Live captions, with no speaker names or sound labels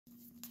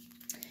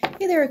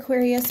Hey there,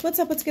 Aquarius. What's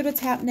up? What's good?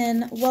 What's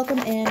happening? Welcome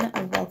in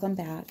or welcome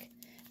back.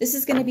 This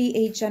is going to be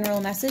a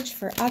general message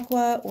for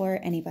Aqua or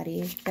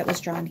anybody that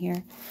was drawn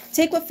here.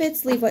 Take what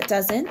fits, leave what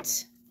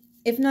doesn't.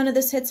 If none of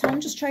this hits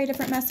home, just try a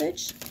different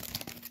message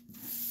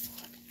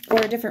or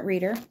a different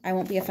reader. I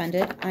won't be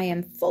offended. I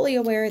am fully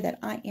aware that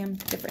I am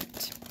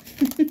different.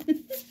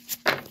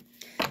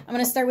 I'm going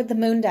to start with the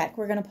moon deck.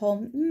 We're going to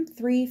pull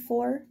 3,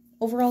 4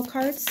 overall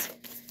cards.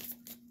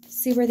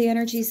 See where the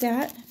energy's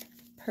at.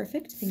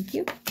 Perfect. Thank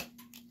you.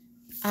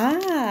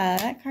 Ah,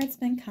 that card's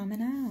been coming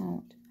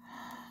out.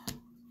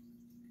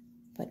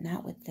 But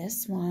not with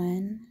this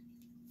one.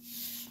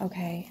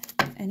 Okay.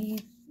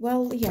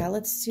 Well, yeah,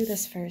 let's do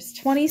this first.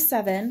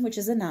 27, which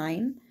is a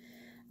 9.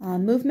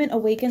 Movement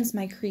awakens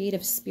my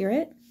creative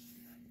spirit.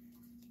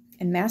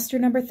 And master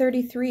number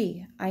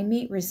 33. I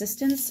meet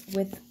resistance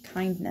with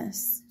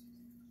kindness.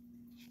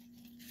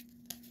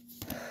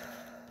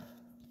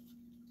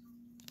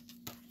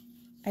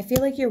 I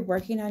feel like you're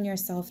working on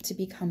yourself to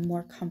become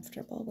more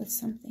comfortable with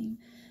something.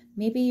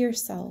 Maybe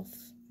yourself,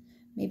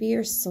 maybe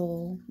your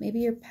soul, maybe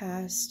your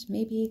past,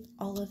 maybe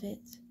all of it,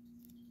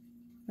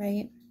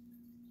 right?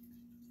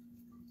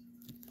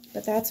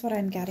 But that's what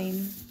I'm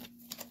getting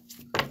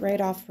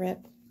right off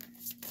rip.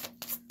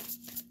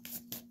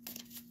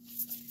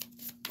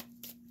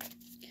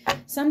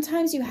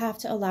 Sometimes you have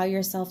to allow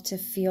yourself to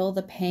feel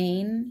the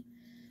pain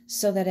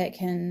so that it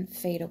can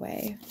fade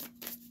away,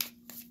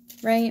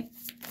 right?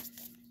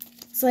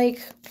 It's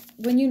like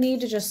when you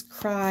need to just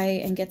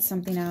cry and get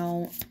something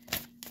out,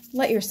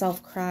 let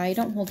yourself cry.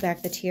 Don't hold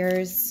back the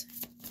tears.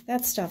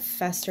 That stuff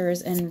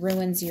festers and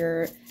ruins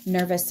your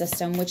nervous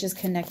system, which is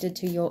connected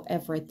to your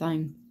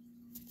everything.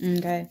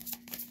 Okay.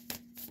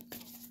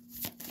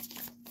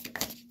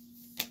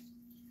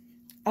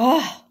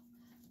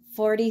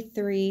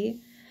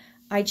 43.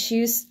 Which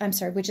is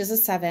a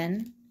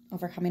 7.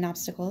 Overcoming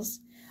obstacles.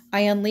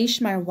 I unleash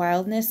my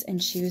wildness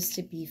and choose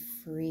to be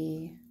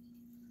free.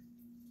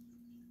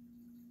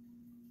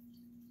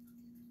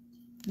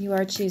 You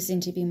are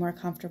choosing to be more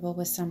comfortable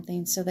with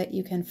something so that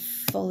you can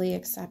fully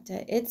accept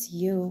it. It's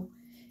you.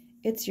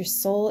 It's your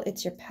soul.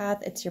 It's your path.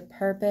 It's your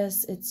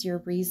purpose. It's your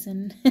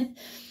reason.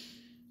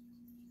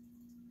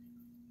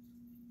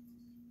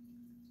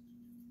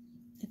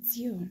 It's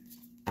you.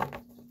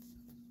 I'm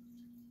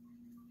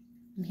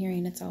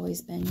hearing it's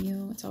always been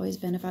you. It's always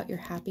been about your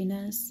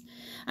happiness.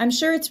 I'm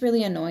sure it's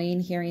really annoying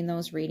hearing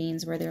those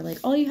readings where they're like,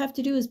 all you have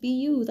to do is be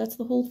you. That's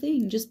the whole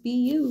thing. Just be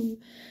you.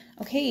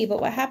 Okay, but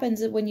what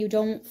happens when you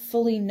don't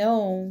fully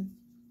know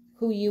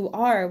who you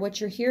are, what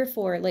you're here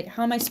for? Like,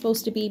 how am I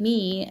supposed to be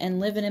me and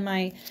living in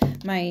my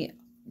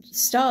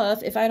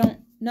stuff if I don't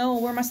know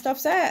where my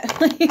stuff's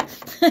at? Like,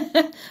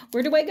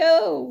 where do I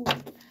go?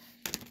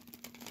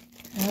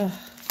 Ugh.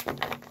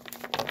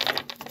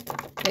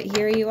 But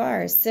here you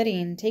are,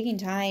 sitting, taking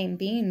time,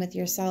 being with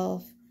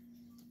yourself,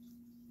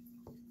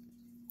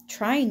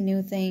 trying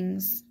new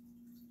things,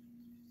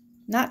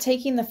 not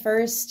taking the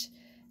first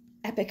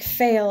epic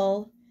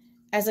fail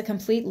as a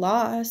complete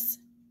loss.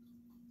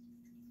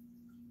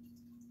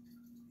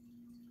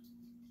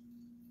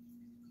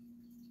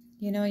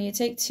 You know, you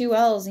take 2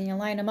 L's and you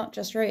line them up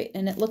just right,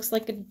 and it looks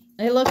like a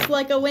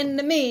win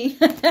to me.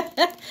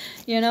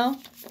 You know?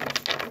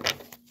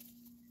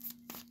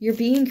 You're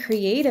being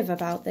creative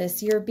about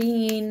this. You're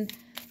being,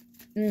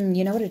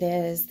 you know what it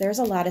is? There's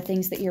a lot of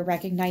things that you're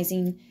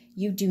recognizing.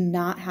 You do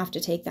not have to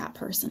take that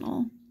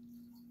personal.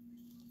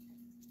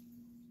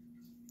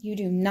 You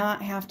do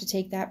not have to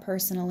take that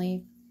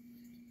personally.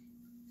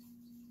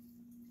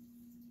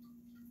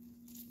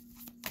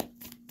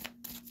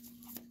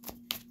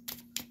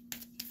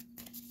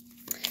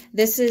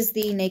 This is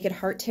the Naked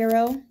Heart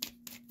Tarot. I'm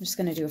just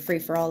going to do a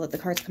free-for-all, let the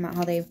cards come out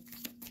how they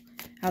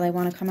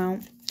want to come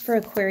out. For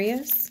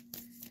Aquarius.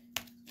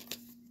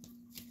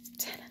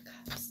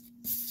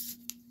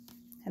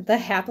 The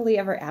happily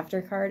ever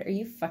after card. Are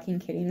you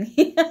fucking kidding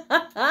me?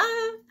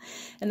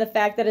 And the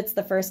fact that it's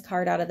the first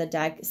card out of the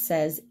deck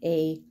says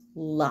a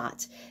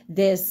lot.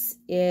 This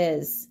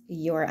is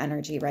your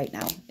energy right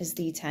now, is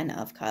the 10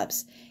 of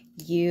Cups.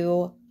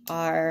 You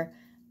are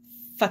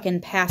fucking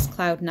past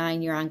cloud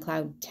 9. You're on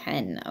cloud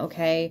 10,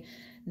 okay?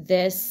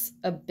 This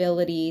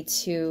ability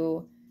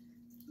to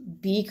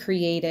be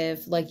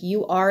creative, like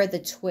you are the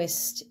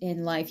twist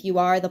in life. You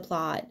are the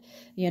plot,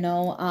 you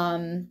know?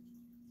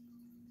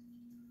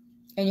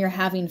 And you're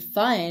having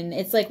fun.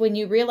 It's like when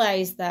you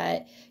realize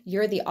that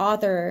you're the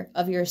author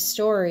of your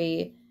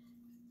story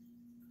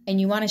and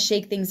you want to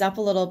shake things up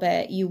a little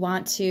bit. You are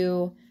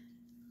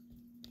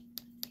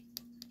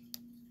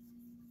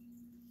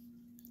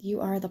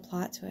the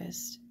plot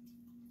twist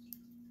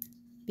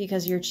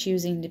because you're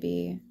choosing to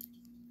be.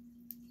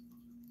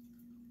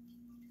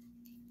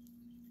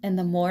 And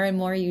the more and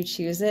more you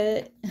choose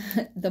it,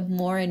 the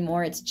more and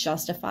more it's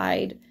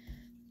justified.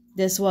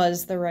 This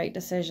was the right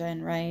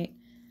decision, right?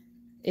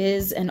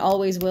 Is and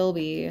always will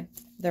be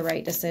the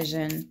right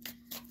decision.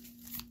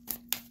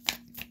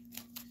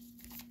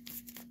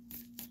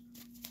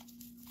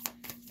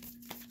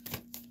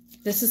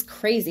 This is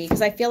crazy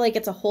because I feel like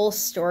it's a whole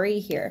story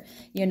here.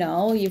 You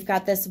know, you've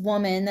got this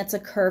woman that's a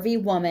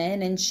curvy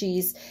woman, and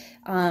she's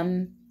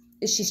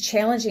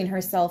challenging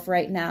herself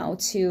right now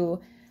to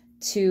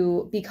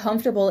be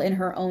comfortable in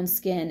her own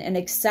skin and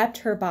accept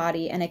her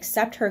body and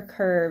accept her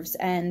curves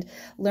and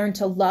learn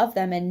to love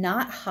them and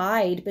not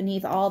hide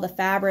beneath all the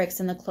fabrics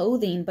and the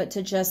clothing, but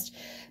to just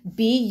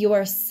be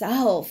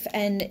yourself.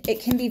 And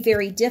it can be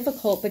very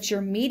difficult, but you're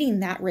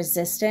meeting that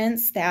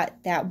resistance,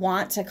 that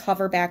want to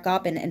cover back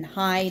up and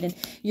hide. And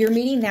you're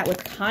meeting that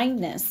with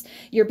kindness.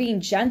 You're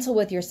being gentle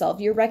with yourself.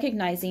 You're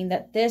recognizing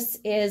that this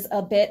is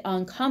a bit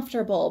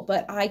uncomfortable,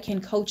 but I can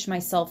coach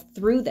myself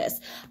through this.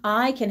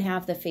 I can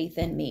have the faith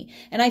in me.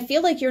 And I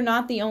feel like you're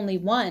not the only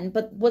one,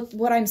 but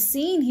what I'm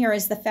seeing here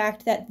is the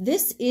fact that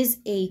this is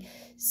a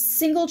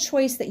single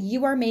choice that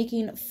you are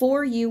making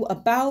for you,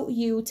 about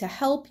you, to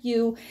help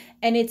you.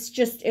 And it's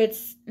just,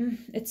 it's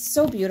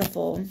so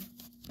beautiful.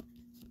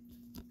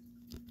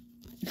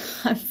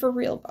 I'm for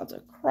real about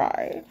to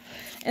cry.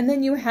 And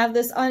then you have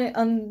this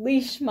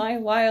unleash my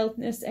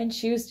wildness and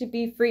choose to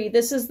be free.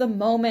 This is the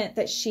moment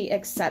that she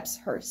accepts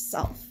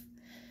herself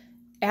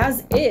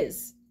as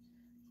is,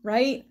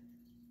 right?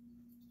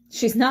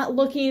 She's not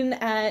looking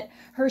at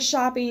her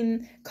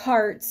shopping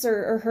carts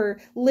or her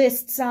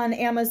lists on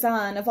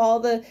Amazon of all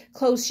the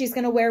clothes she's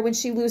going to wear when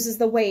she loses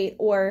the weight,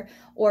 or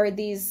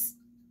these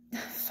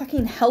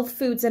fucking health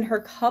foods in her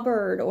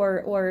cupboard,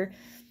 or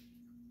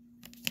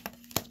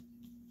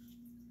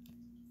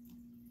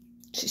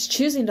she's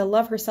choosing to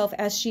love herself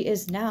as she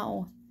is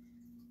now.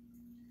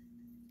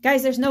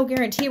 Guys, there's no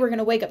guarantee we're going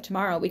to wake up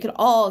tomorrow. We could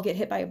all get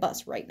hit by a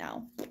bus right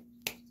now.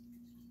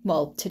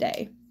 Well,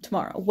 today,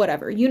 tomorrow,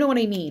 whatever. You know what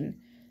I mean?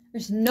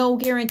 There's no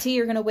guarantee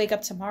you're going to wake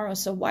up tomorrow,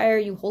 so why are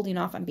you holding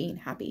off on being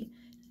happy?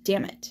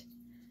 Damn it.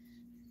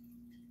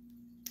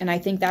 And I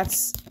think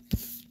that's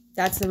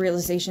the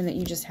realization that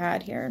you just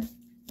had here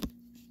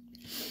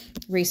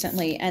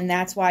recently, and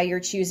that's why you're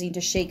choosing to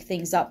shake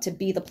things up, to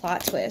be the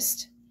plot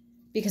twist,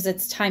 because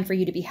it's time for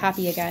you to be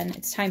happy again.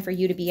 It's time for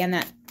you to be in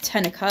that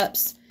 10 of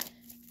Cups.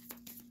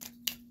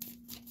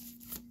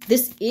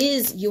 This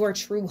is your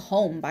true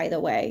home, by the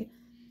way.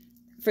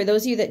 For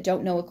those of you that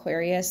don't know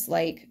Aquarius,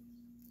 like,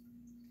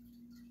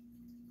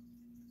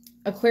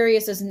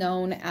 Aquarius is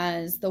known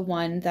as the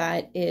one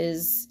that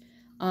is,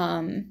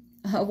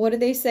 what do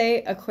they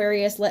say?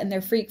 Aquarius letting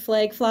their freak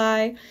flag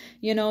fly.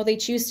 You know, they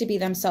choose to be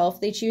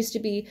themselves. They choose to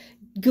be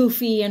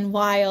goofy and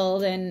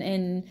wild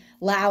and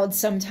loud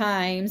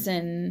sometimes.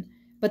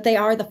 But they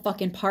are the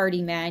fucking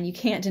party, man. You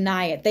can't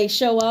deny it. They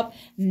show up.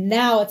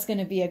 Now it's going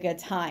to be a good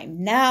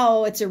time.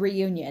 Now it's a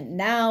reunion.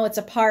 Now it's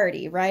a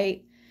party,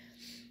 right?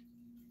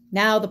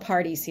 Now the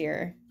party's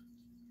here.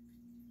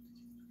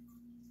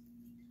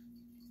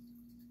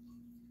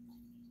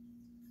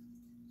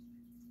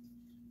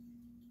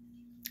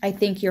 I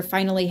think you're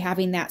finally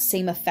having that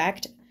same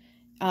effect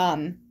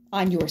on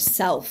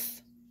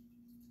yourself.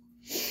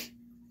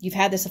 You've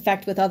had this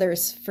effect with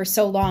others for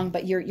so long,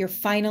 but you're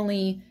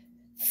finally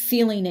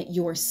feeling it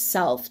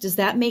yourself. Does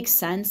that make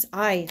sense?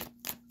 I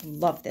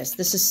love this.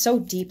 This is so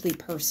deeply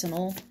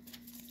personal.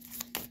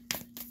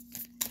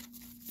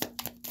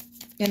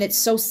 And it's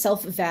so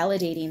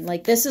self-validating.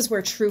 Like, this is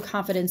where true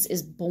confidence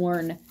is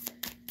born.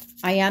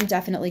 I am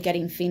definitely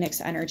getting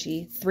Phoenix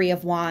energy. 3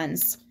 of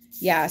Wands.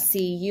 Yeah,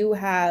 see, you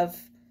have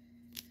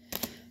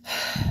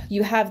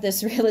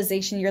this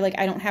realization. You're like,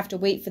 I don't have to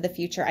wait for the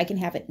future. I can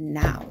have it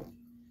now.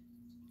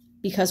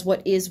 Because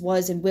what is,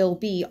 was, and will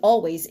be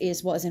always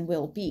is, was, and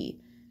will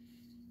be.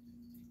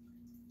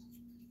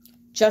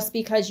 Just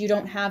because you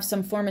don't have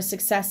some form of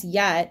success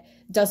yet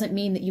doesn't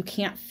mean that you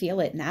can't feel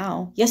it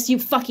now. Yes, you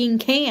fucking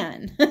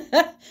can.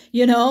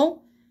 You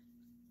know?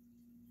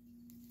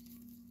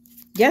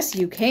 Yes,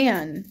 you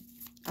can.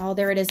 Oh,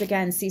 there it is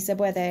again. Si se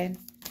puede.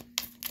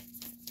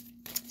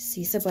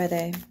 Si se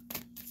puede.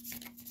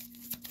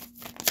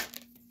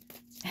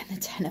 And the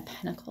 10 of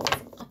Pentacles.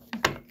 Oh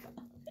my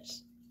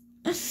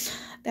gosh.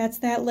 That's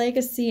that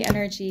legacy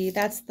energy.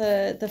 That's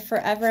the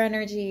forever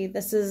energy.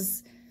 This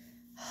is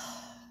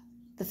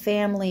the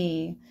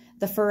family,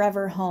 the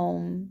forever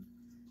home.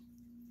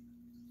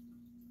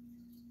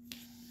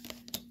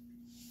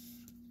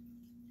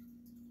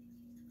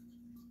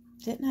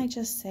 Didn't I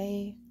just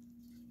say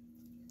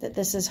that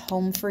this is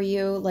home for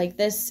you? Like,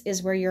 this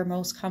is where you're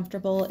most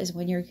comfortable, is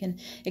when you can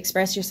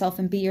express yourself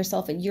and be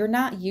yourself. And you're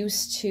not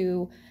used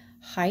to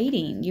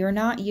hiding. You're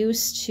not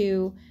used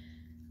to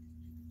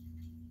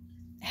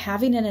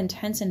having an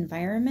intense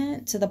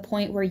environment to the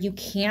point where you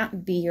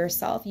can't be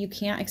yourself. You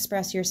can't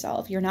express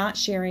yourself. You're not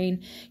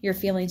sharing your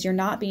feelings. You're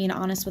not being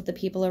honest with the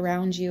people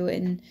around you.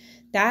 And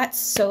that's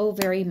so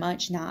very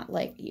much not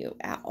like you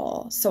at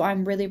all. So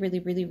I'm really, really,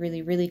 really,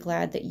 really, really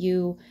glad that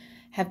you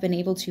have been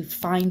able to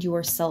find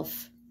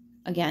yourself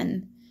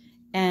again.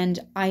 And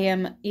I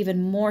am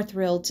even more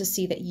thrilled to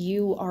see that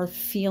you are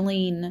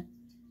feeling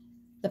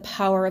the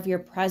power of your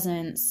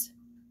presence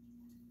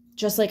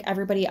just like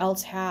everybody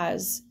else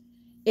has.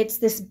 It's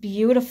this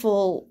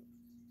beautiful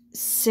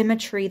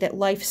symmetry that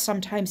life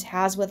sometimes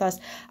has with us.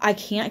 I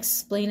can't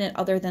explain it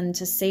other than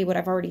to say what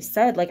I've already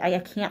said. Like, I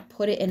can't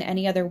put it in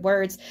any other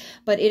words,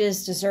 but it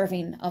is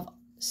deserving of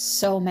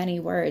so many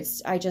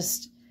words. I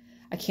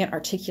can't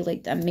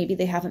articulate them. Maybe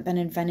they haven't been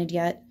invented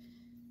yet.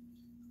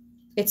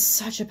 It's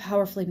such a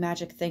powerfully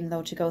magic thing,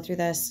 though, to go through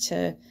this,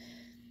 to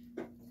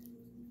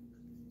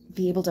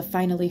be able to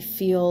finally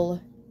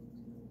feel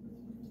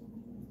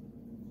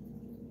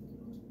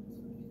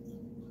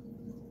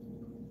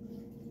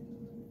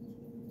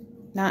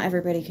not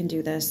everybody can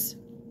do this.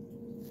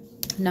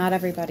 Not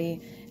everybody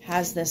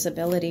has this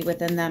ability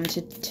within them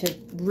to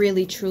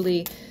really,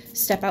 truly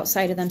step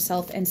outside of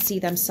themselves and see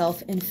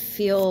themselves and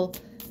feel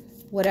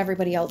what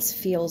everybody else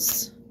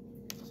feels.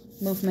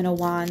 Movement of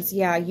Wands.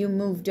 Yeah, you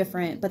move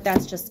different, but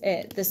that's just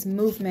it. This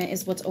movement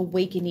is what's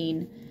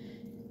awakening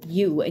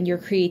you and your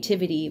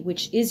creativity,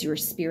 which is your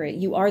spirit.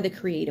 You are the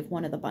creative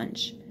one of the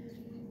bunch.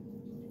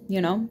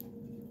 You know?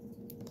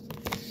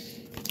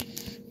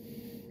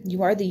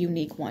 You are the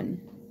unique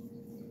one.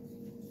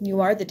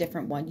 You are the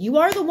different one. You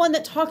are the one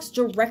that talks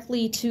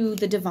directly to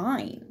the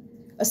divine,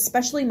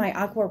 especially my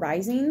Aqua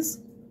risings.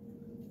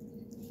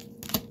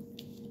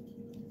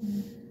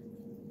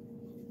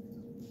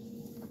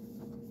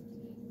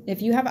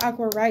 If you have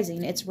Aqua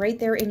rising, it's right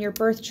there in your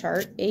birth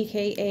chart,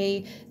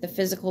 aka the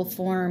physical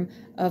form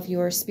of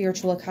your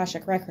spiritual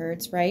Akashic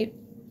records, right?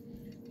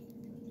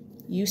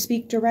 You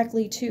speak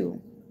directly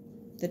to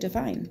the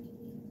divine.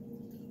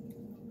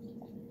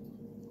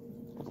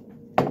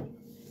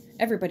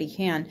 Everybody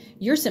can.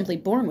 You're simply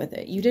born with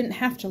it. You didn't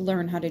have to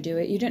learn how to do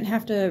it. You didn't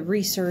have to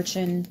research,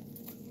 and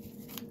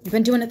you've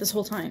been doing it this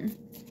whole time.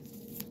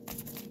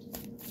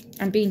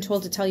 I'm being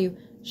told to tell you,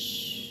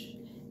 shh.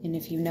 And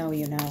if you know,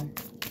 you know.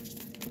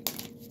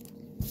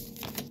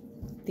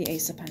 The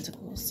Ace of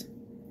Pentacles.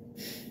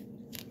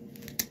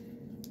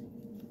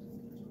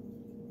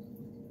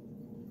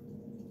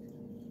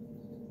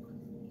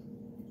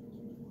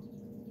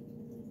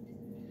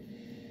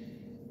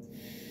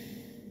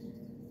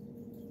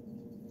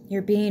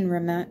 You're being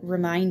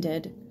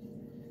reminded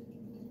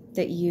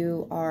that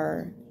you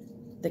are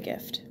the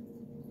gift.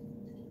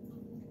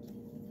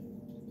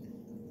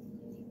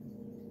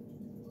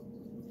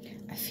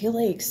 I feel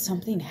like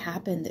something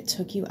happened that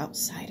took you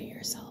outside of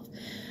yourself.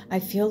 I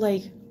feel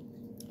like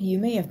you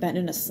may have been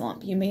in a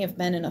slump. You may have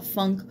been in a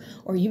funk,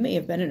 or you may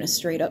have been in a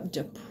straight up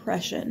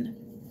depression.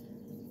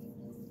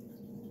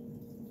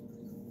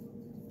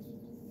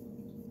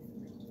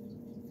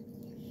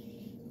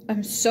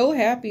 I'm so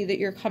happy that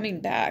you're coming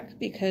back,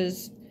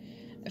 because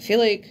I feel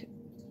like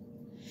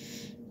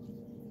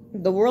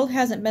the world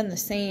hasn't been the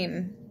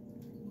same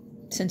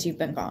since you've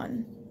been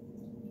gone.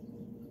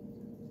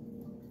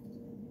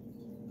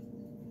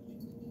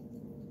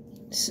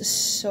 This is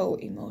so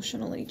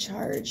emotionally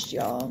charged,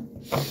 y'all.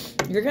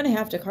 You're going to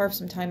have to carve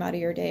some time out of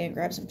your day and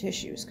grab some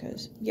tissues,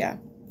 because, yeah.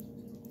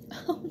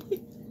 Oh my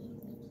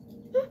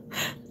God.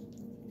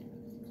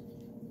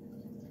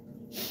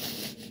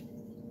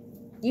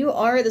 You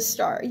are the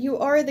star. You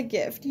are the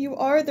gift. You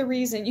are the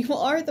reason. You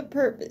are the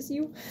purpose.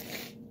 You...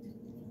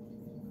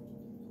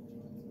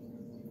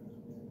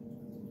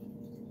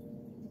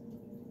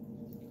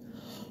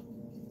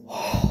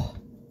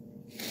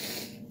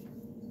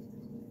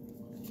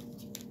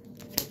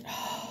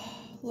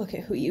 Look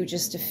at who you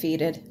just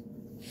defeated.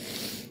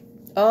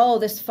 Oh,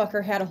 this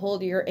fucker had a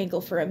hold of your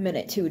ankle for a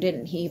minute too,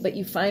 didn't he? But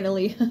you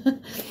finally,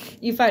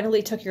 you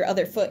finally took your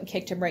other foot and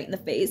kicked him right in the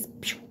face.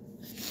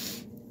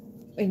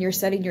 And you're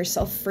setting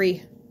yourself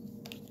free.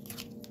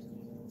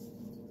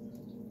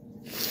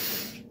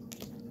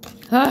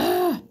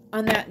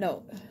 On that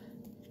note.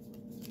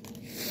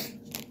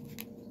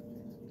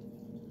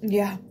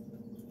 Yeah.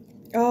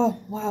 Oh,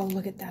 wow,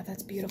 look at that.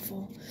 That's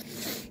beautiful.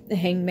 The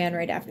Hanged Man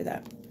right after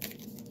that.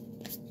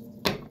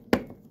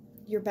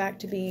 You're back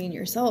to being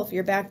yourself.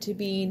 You're back to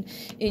being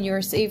in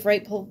your safe,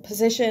 rightful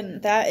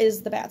position. That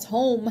is the bat's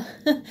home,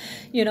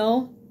 you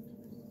know?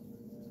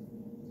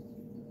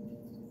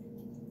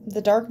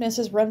 The darkness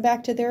has run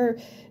back to their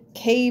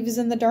caves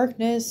in the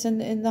darkness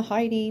and in the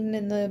hiding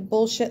and the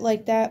bullshit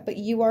like that, but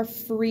you are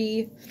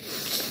free.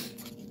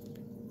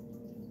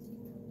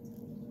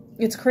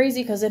 It's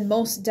crazy because in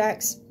most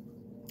decks,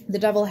 the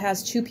devil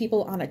has two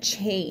people on a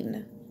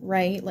chain,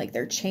 right? Like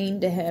they're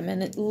chained to him,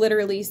 and it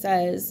literally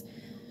says,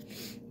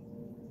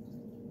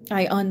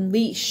 I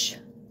unleash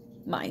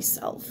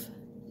myself.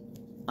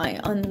 I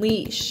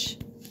unleash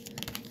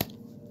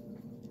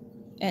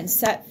and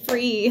set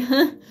free.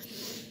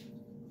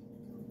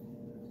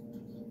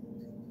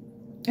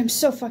 I'm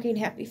so fucking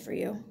happy for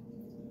you.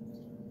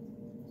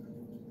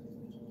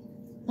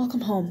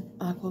 Welcome home,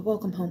 Aqua.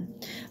 Welcome home.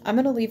 I'm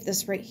going to leave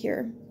this right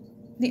here.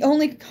 The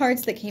only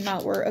cards that came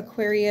out were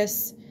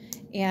Aquarius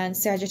and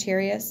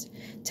Sagittarius.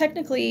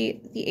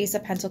 Technically, the Ace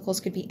of Pentacles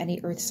could be any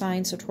earth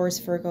sign, so Taurus,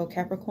 Virgo,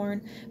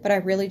 Capricorn, but I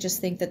really just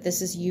think that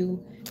this is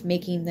you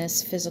making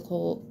this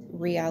physical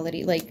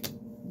reality, like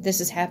this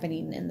is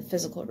happening in the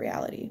physical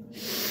reality.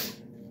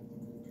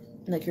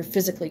 Like you're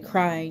physically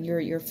crying,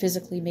 you're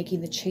physically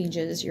making the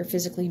changes, you're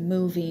physically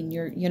moving,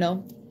 you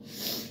know.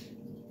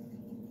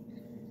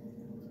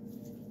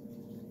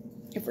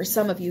 And for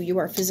some of you, you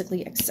are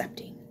physically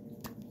accepting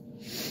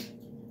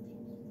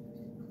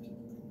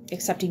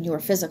your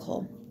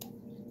physical.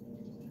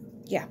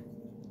 Yeah.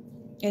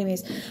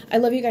 Anyways, I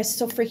love you guys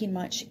so freaking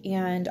much,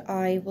 and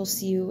I will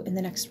see you in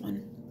the next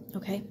one.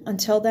 Okay?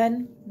 Until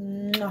then,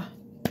 mwah,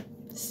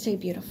 stay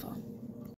beautiful.